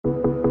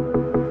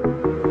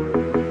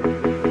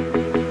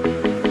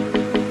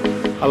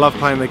I love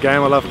playing the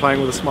game, I love playing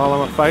with a smile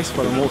on my face,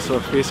 but I'm also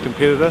a fierce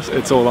competitor.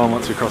 It's all on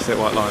once we cross that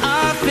white line.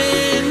 I've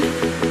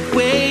been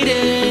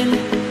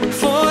waiting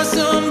for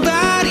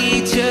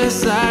somebody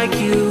just like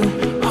you,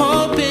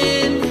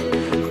 hoping,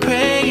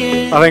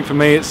 praying. I think for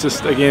me it's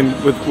just, again,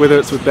 whether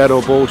it's with bat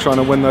or ball, trying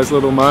to win those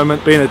little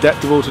moments, being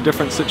adaptable to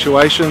different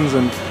situations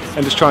and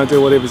just trying to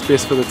do whatever's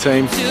best for the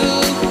team.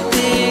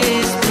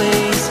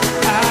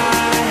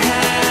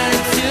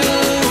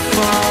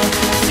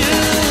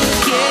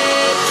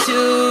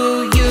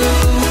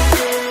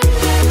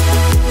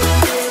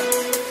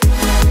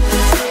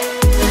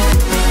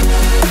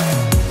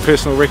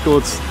 Personal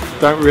records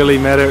don't really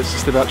matter, it's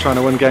just about trying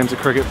to win games of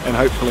cricket, and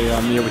hopefully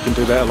yeah, we can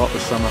do that a lot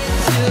this summer.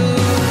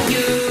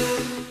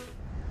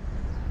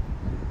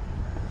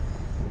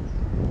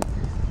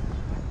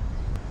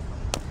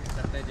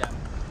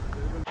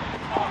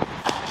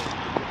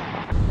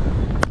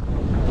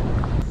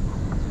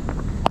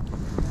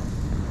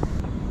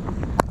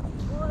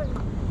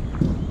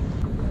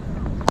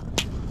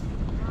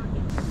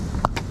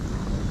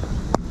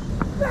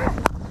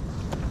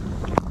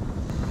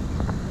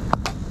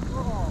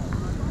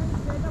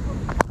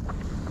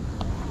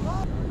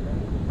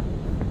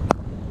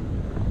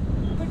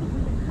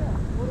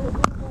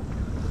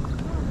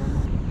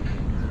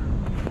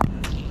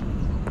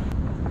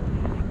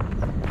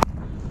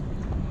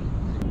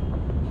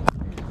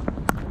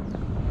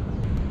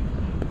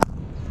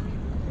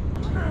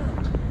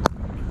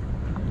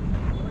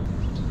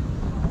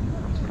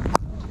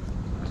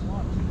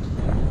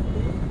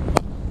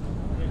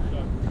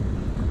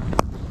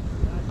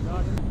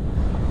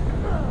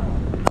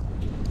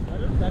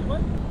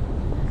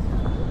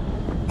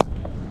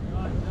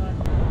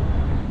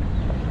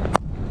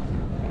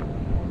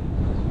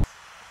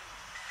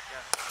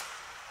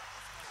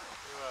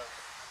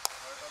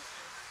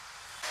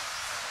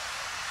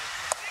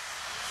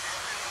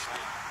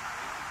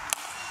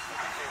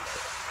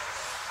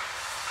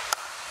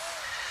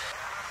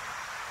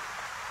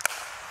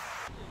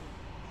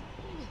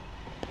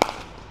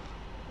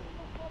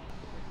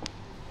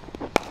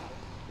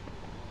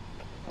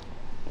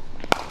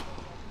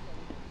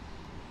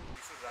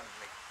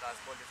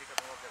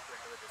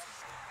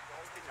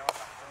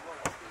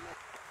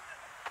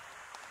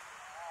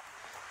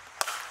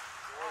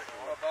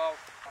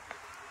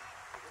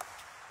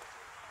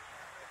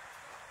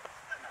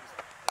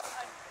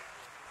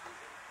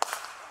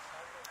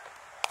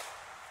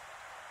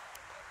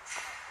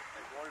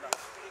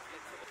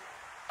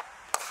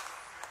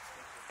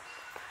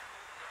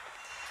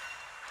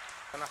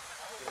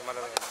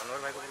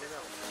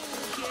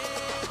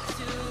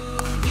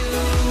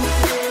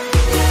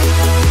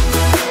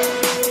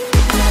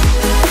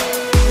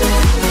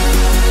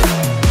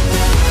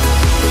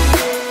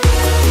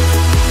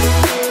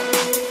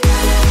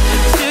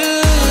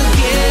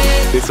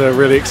 It's a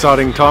really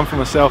exciting time for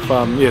myself.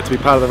 Yeah, to be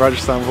part of the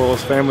Rajasthan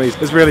Royals family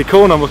is really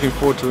cool, and I'm looking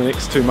forward to the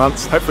next 2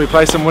 months. Hopefully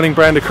play some winning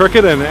brand of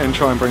cricket and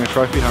try and bring a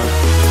trophy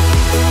home.